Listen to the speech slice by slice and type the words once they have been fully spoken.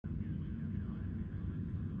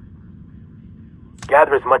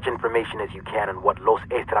Gather as much information as you can on what Los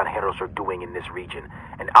Extranjeros are doing in this region,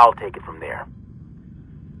 and I'll take it from there.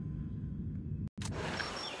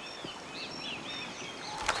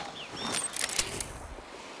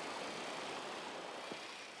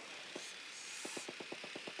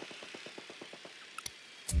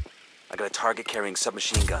 I got a target carrying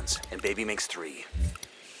submachine guns, and Baby makes 3.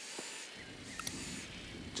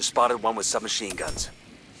 Just spotted one with submachine guns.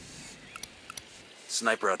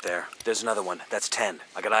 Sniper out there. There's another one. That's 10.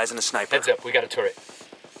 I got eyes on a sniper. Heads up, we got a turret.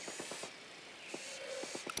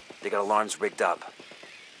 They got alarms rigged up.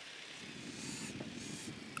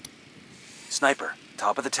 Sniper,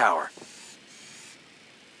 top of the tower.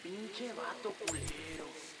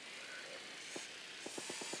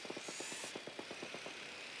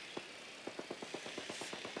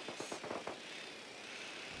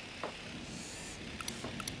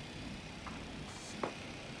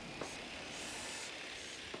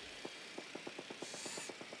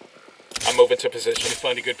 I'm moving to position.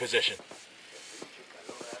 Find a good position.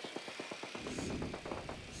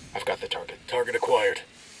 I've got the target. Target acquired.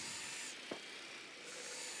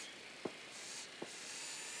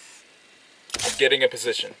 I'm getting a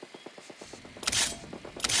position.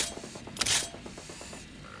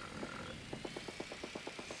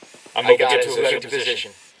 I'm moving to a better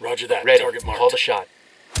position. Roger that. Ready. Target marked. Call the shot.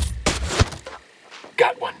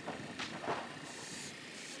 Got one.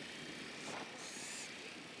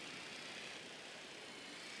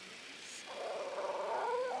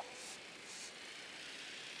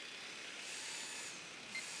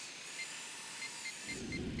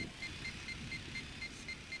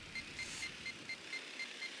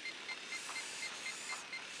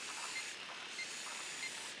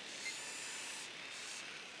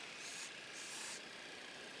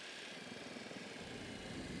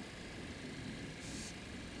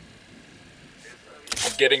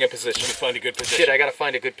 Getting a position. Find a good position. Shit, I gotta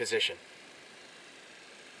find a good position.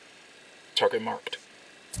 Target marked.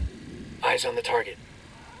 Eyes on the target.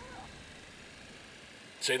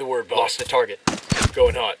 Say the word, boss. Lost the target.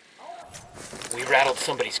 Going hot. We rattled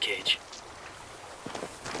somebody's cage.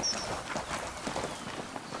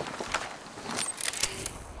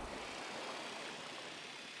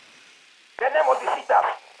 Tenemos visitas.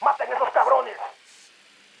 Maten esos cabrones.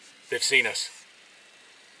 They've seen us.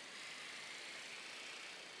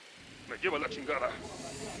 Me lleva la chingada.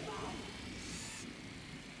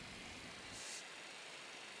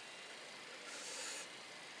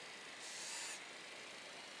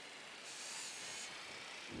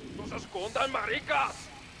 ¡No se escondan, maricas!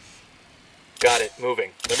 Got it.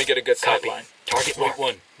 Moving. Let me get a good sight line. Target Point marked.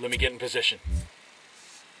 1. Let me get in position.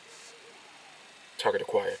 Target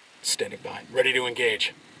acquired. Standing by. Ready to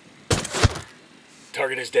engage.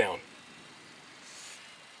 Target is down.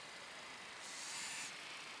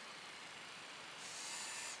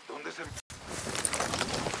 ¿Dónde se...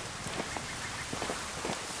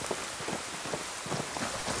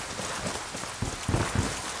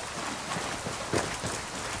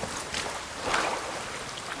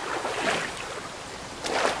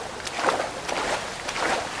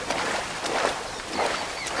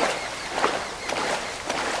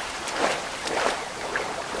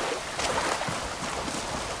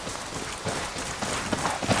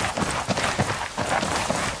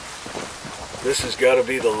 This has got to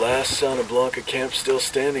be the last Santa Blanca camp still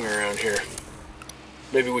standing around here.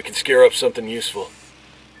 Maybe we can scare up something useful.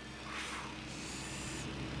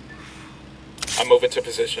 I'm moving to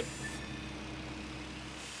position.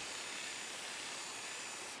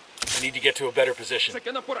 I need to get to a better position. Se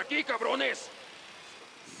quedan por aquí, cabrones.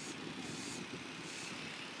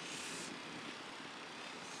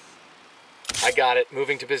 I got it.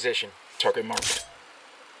 Moving to position. Target marked.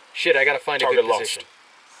 Shit, I gotta find a good position.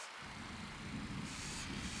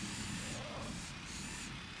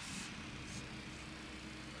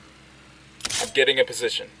 I'm getting a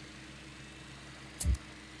position.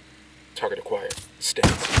 Target acquired. Stand.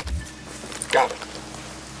 Got it.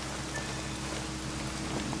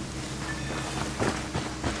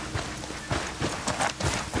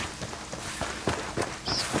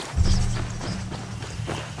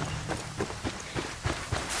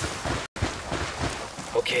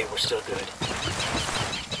 Okay, we're still good.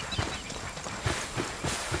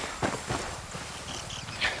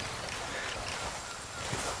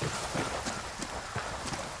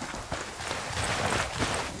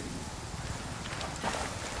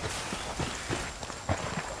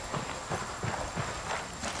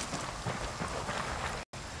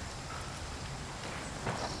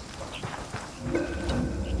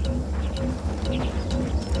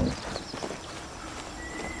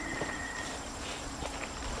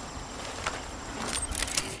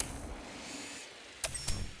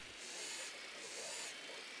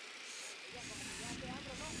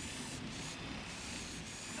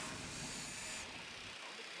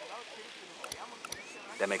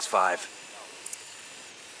 That makes 5.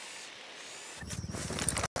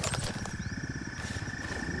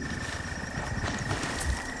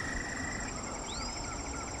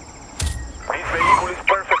 This vehicle is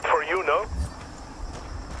perfect for you, no?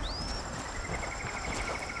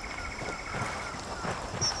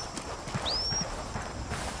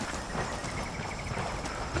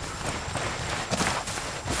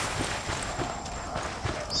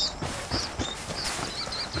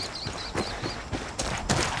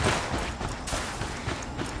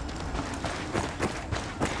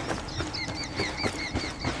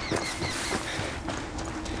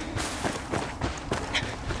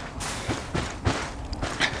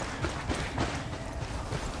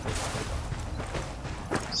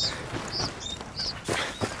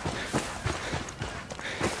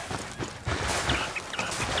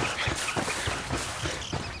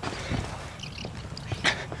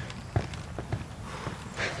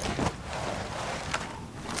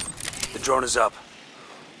 The drone is up.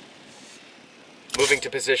 Moving to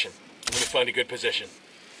position. Let me find a good position.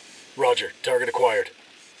 Roger, target acquired.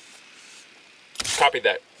 Copy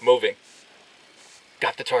that. Moving.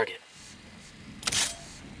 Got the target.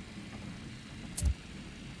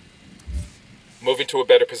 Moving to a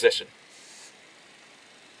better position.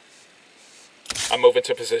 I'm moving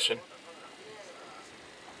to position.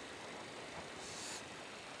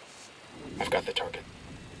 I've got the target.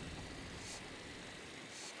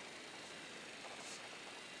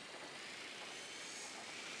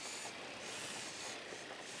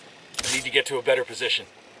 I need to get to a better position.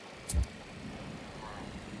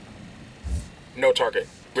 No target.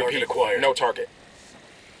 Repeat, acquired. No target.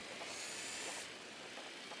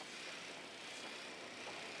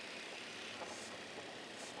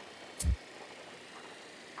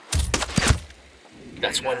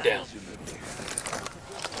 That's one down.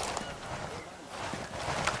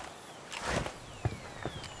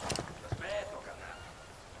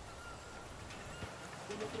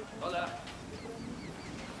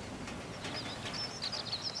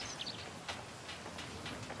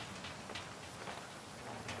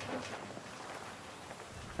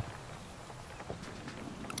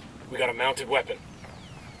 We got a mounted weapon.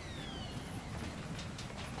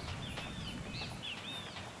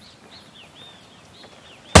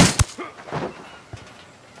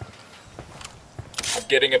 I'm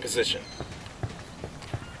getting a position.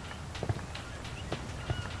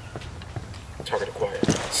 Target acquired.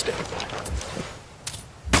 Stand by.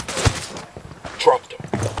 Dropped him.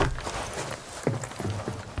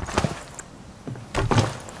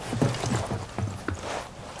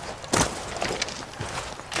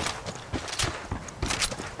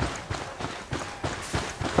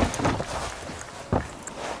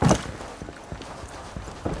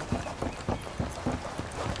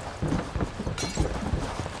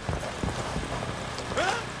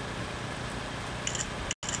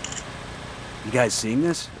 You guys seeing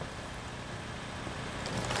this?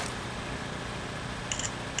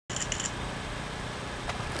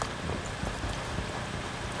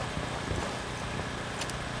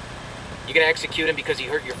 You gonna execute him because he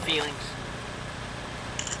hurt your feelings?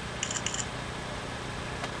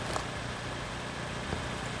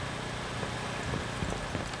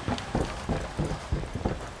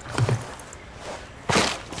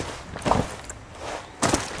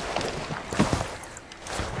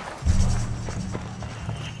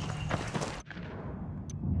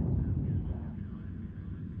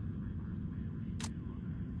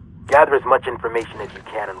 Gather as much information as you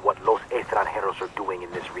can on what Los Extranjeros are doing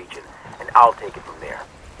in this region, and I'll take it from there.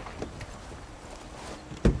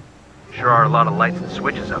 Sure are a lot of lights and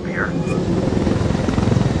switches up here.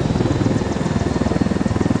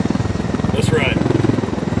 Let's ride.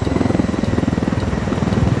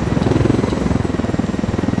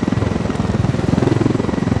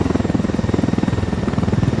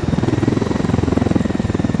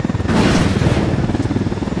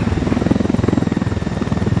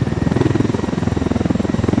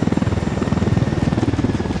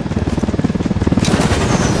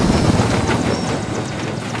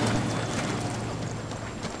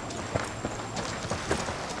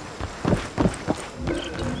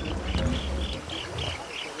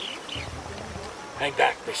 Hang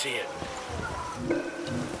back, they see it.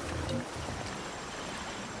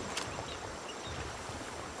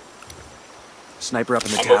 Sniper up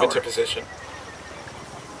in the I'm tower. moving to position.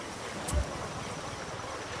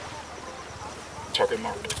 Target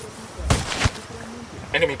marked.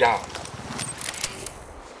 Enemy down.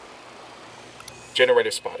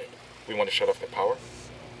 Generator spotted. We want to shut off the power.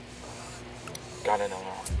 Got an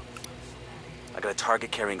alarm. I got a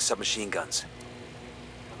target carrying submachine guns.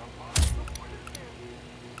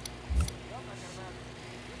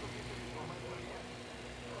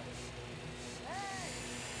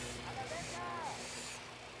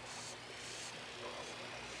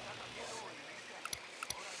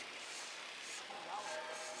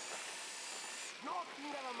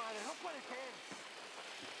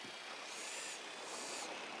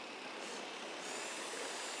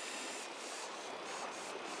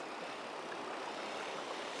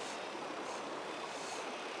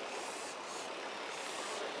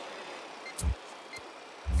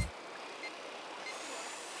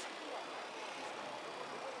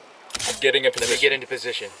 Getting up. Let me get into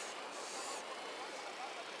position.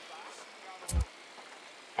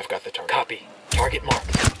 I've got the target. Copy. Target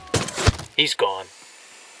marked. He's gone.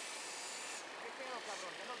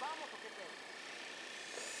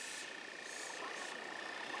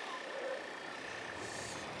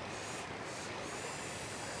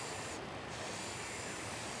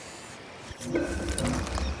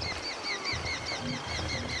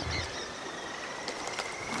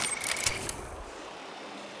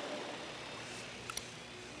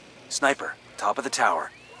 Sniper, top of the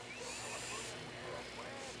tower.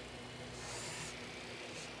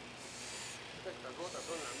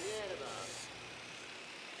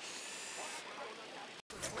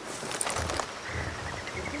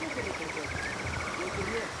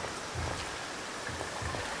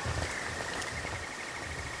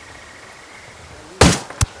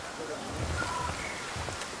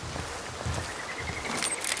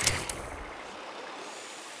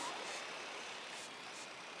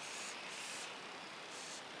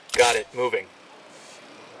 Got it. Moving.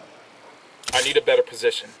 I need a better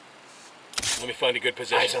position. Let me find a good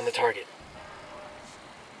position. Eyes on the target.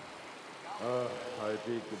 I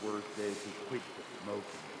think the worst days is quick to smoking.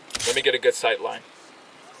 Let me get a good sight line.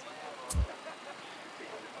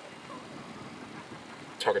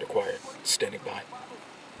 Target acquired. Standing by.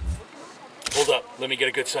 Hold up. Let me get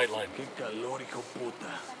a good sight line. I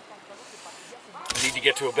need to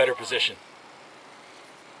get to a better position.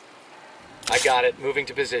 I got it. Moving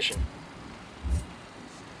to position.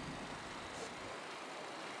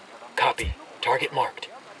 Copy. Target marked.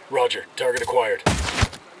 Roger. Target acquired.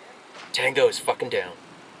 Tango is fucking down.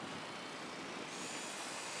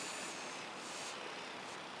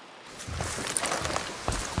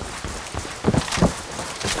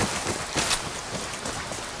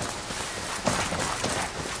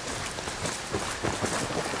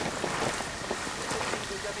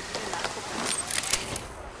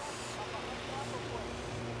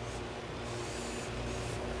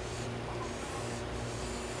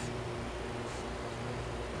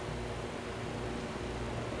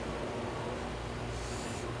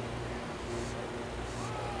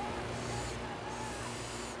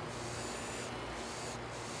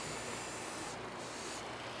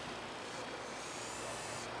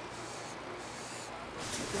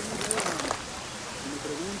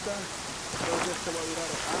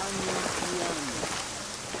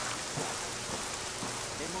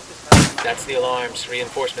 That's the alarms.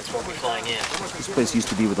 Reinforcements won't be flying in. This place used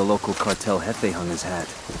to be where the local cartel Jefe hung his hat.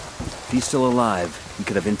 If he's still alive, he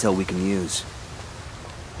could have intel we can use.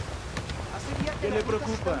 ¿Qué le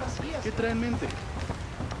preocupa? ¿Qué trae en mente? A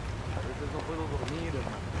veces no puedo dormir,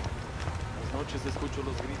 hermano. Las noches escucho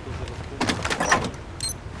los gritos de los pumas.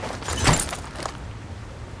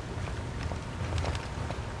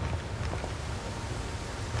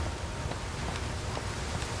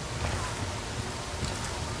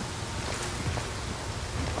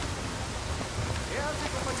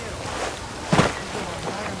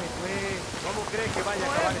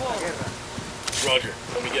 Roger.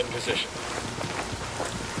 Let me get in position.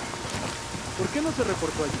 ¿Por qué no se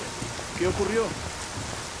reportó ayer? ¿Qué ocurrió?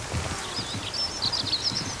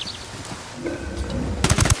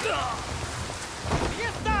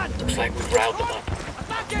 Looks like we've riled them up.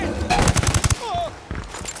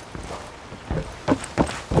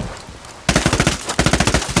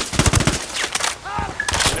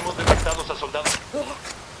 Tenemos detectados a soldados.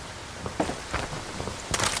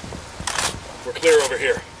 We're clear over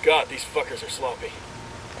here. God, these fuckers are sloppy.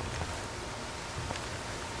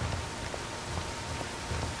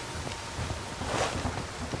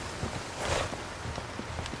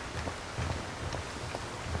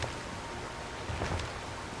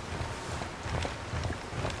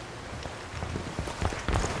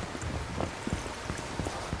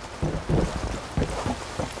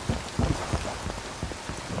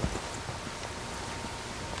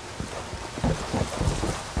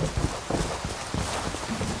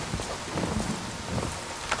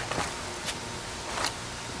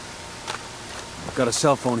 Got a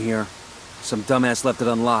cell phone here. Some dumbass left it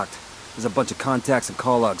unlocked. There's a bunch of contacts and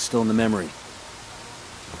call logs still in the memory.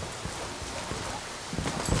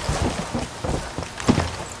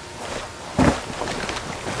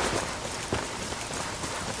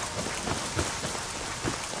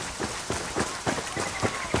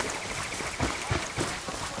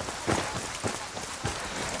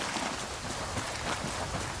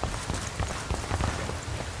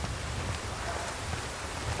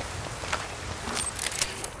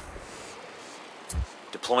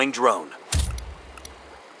 Deploying drone.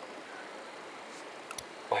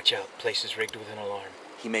 Watch out. Place is rigged with an alarm.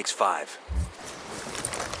 He makes 5.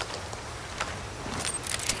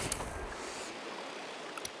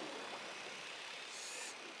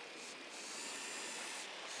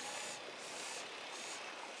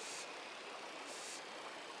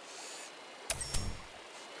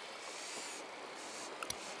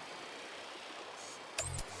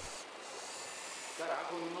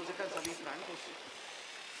 trabajo y no nos dejan salir francos.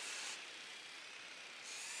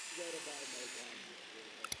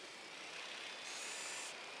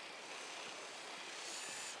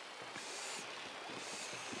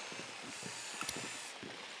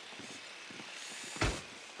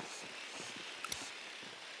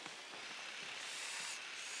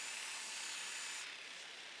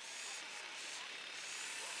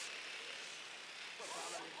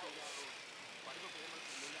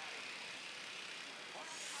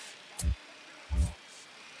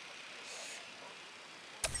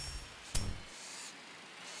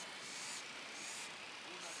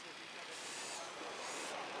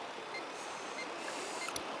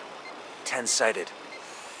 Ten sighted.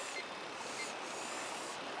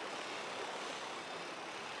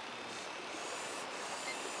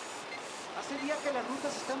 Hace día que las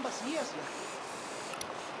rutas están vacías ya.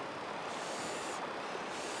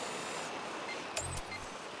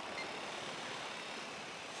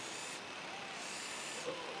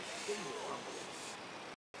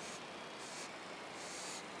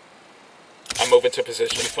 I'm moving to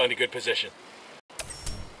position. Let me find a good position.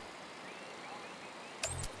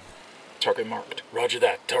 Target marked. Roger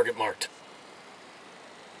that. Target marked.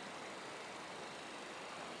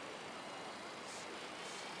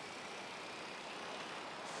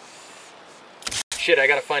 Shit, I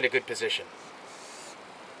gotta find a good position.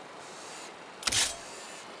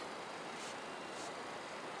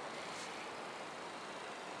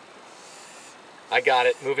 I got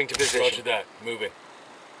it. Moving to position. Roger that. Moving.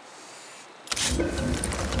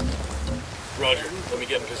 Roger. Let me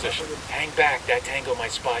get in position. Hang back. That tango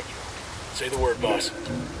might spot you. Say the word, boss.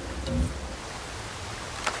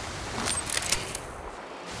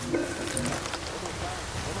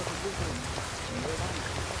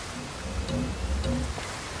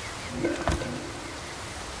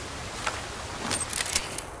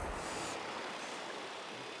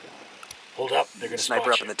 Hold up. They're gonna Sniper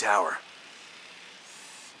spot up you. in the tower.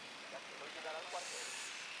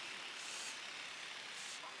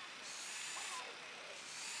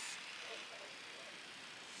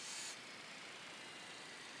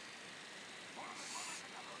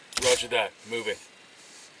 Roger that. Moving.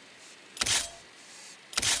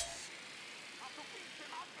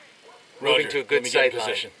 Moving Roger. to a Let good me get in sight line.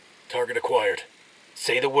 position. Target acquired.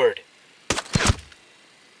 Say the word.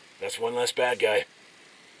 That's one less bad guy.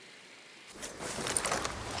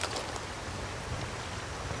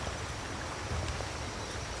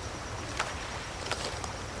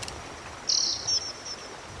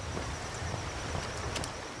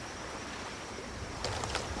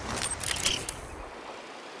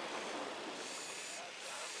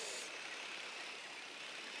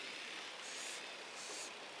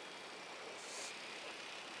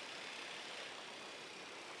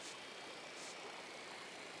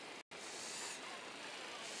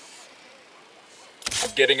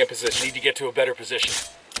 I'm getting a position. Need to get to a better position.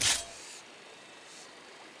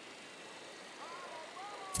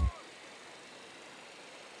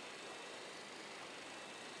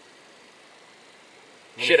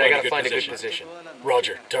 Shit, I gotta find a good position.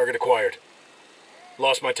 Roger. Target acquired.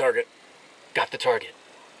 Lost my target. Got the target.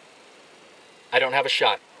 I don't have a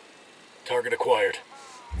shot. Target acquired.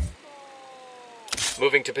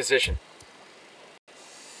 Moving to position.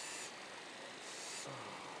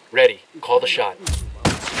 Ready. Call the shot.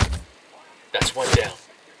 That's one down.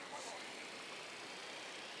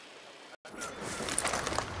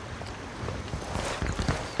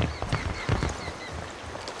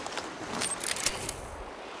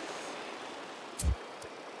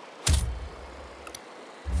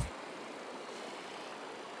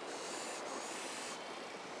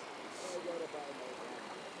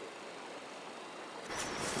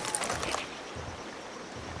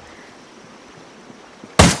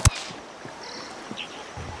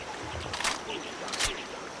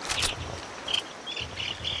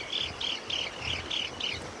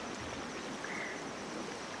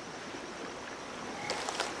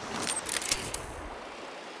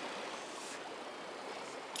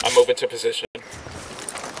 I'm moving to position.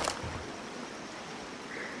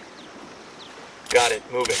 Got it.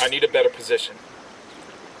 Moving. I need a better position.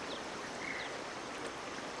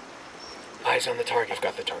 Eyes on the target. I've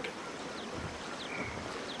got the target.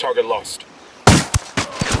 Target lost.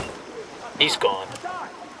 He's gone.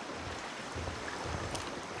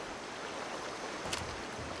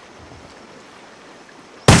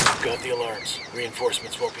 Got the alarms.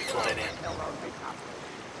 Reinforcements won't be flying in.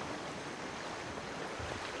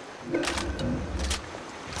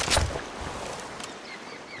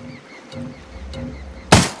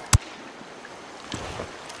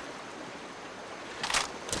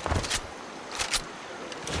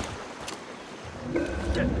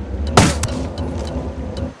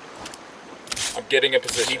 Getting a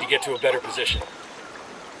position. Need to get to a better position.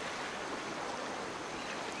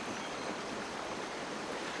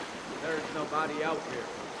 There's nobody out here.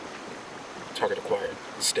 Target acquired.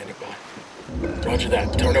 Standing by. Roger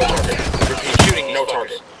that. No target. Repeat. Shooting. No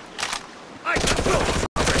target.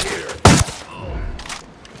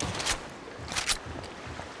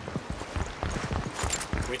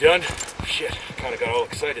 We done? Shit. Kinda got all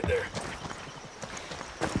excited there.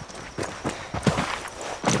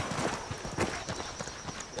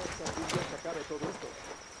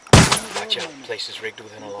 Watch out. Place is rigged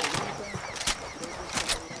with an alarm.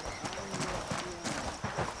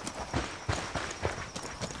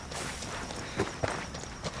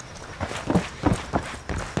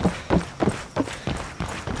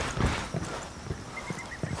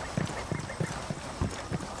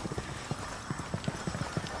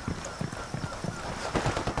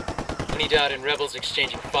 Any doubt in rebels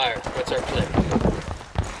exchanging fire? What's our play?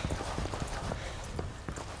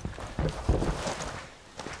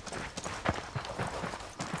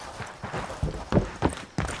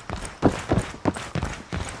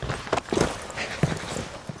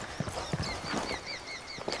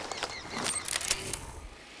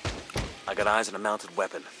 I got eyes on a mounted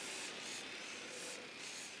weapon.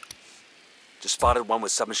 Just spotted one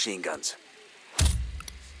with submachine guns.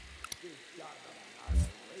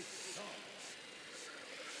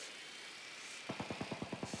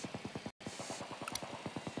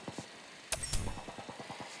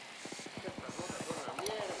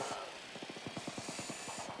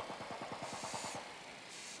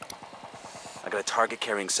 I got a target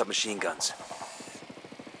carrying submachine guns.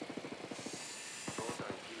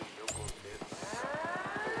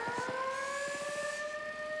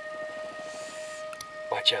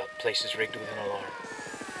 Watch out. Place is rigged with an alarm.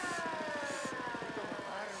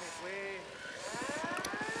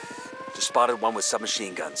 Just spotted one with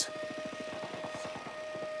submachine guns.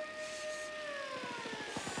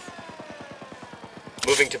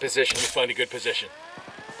 Moving to position. Let me find a good position.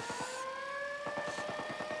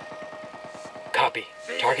 Copy.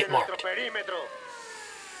 Target marked.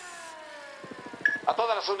 A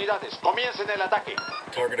todas las unidades, comiencen el ataque.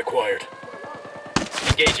 Target acquired.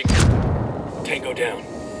 Engaging. Tango down.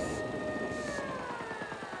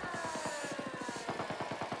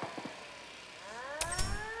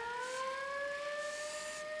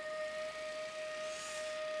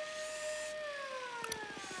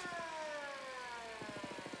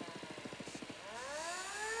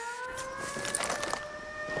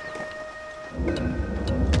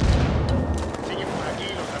 Siguen por aquí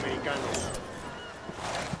los americanos.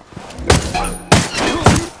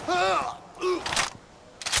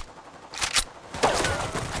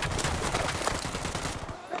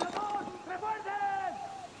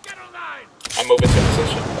 I'm moving to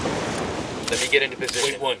position. Let me get into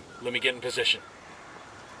position. Wait one. Let me get in position.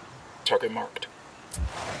 Target marked.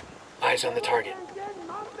 Eyes on the target.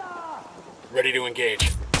 Ready to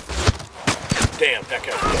engage. Damn, that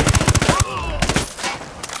guy.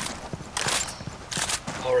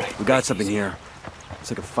 All right. We got something here.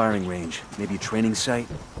 It's like a firing range, maybe a training site.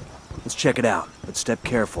 Let's check it out, but step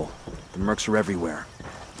careful. The mercs are everywhere.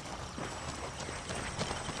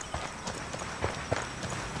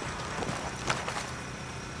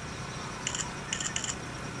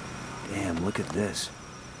 Damn, look at this.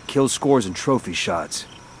 Kill scores and trophy shots.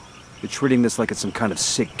 They're treating this like it's some kind of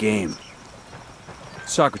sick game.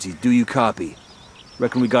 Socrates, do you copy?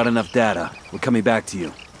 Reckon we got enough data. We're coming back to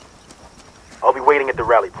you. I'll be waiting at the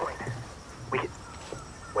rally point.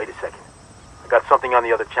 Wait a second. I got something on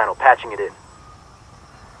the other channel, patching it in.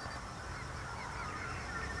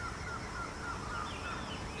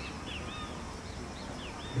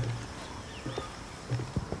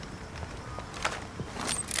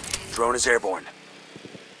 Drone is airborne.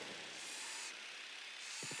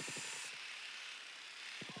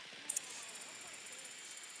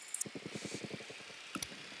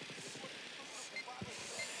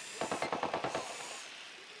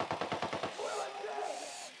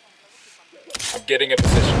 I'm getting a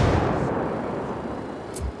position.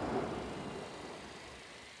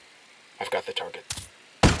 I've got the target.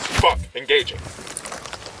 Fuck! Engaging.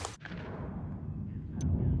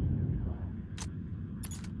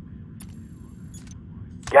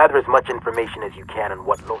 Gather as much information as you can on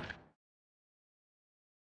what Los...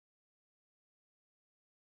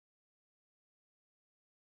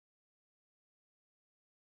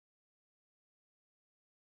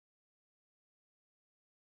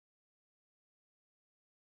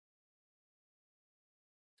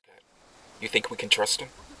 You think we can trust him?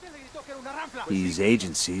 He's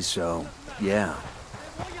agency, so yeah.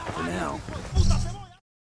 For now.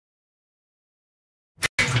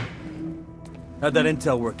 How'd that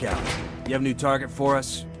intel work out? You have a new target for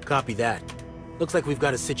us? Copy that. Looks like we've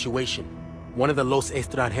got a situation. One of the Los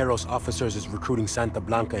Estranjeros officers is recruiting Santa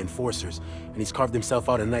Blanca enforcers, and he's carved himself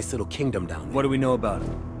out a nice little kingdom down there. What do we know about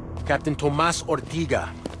him? Captain Tomas Ortiga.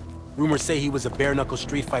 Rumors say he was a bare-knuckle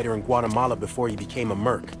street fighter in Guatemala before he became a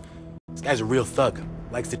merc. This guy's a real thug.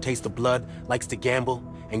 Likes to taste the blood, likes to gamble,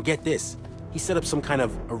 and get this. He set up some kind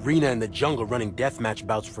of arena in the jungle running deathmatch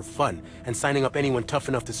bouts for fun, and signing up anyone tough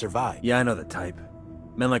enough to survive. Yeah, I know the type.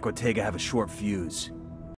 Men like Ortega have a short fuse.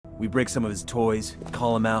 We break some of his toys,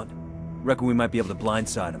 call him out. Reckon we might be able to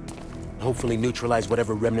blindside him. Hopefully neutralize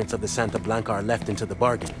whatever remnants of the Santa Blanca are left into the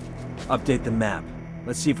bargain. Update the map.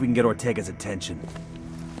 Let's see if we can get Ortega's attention.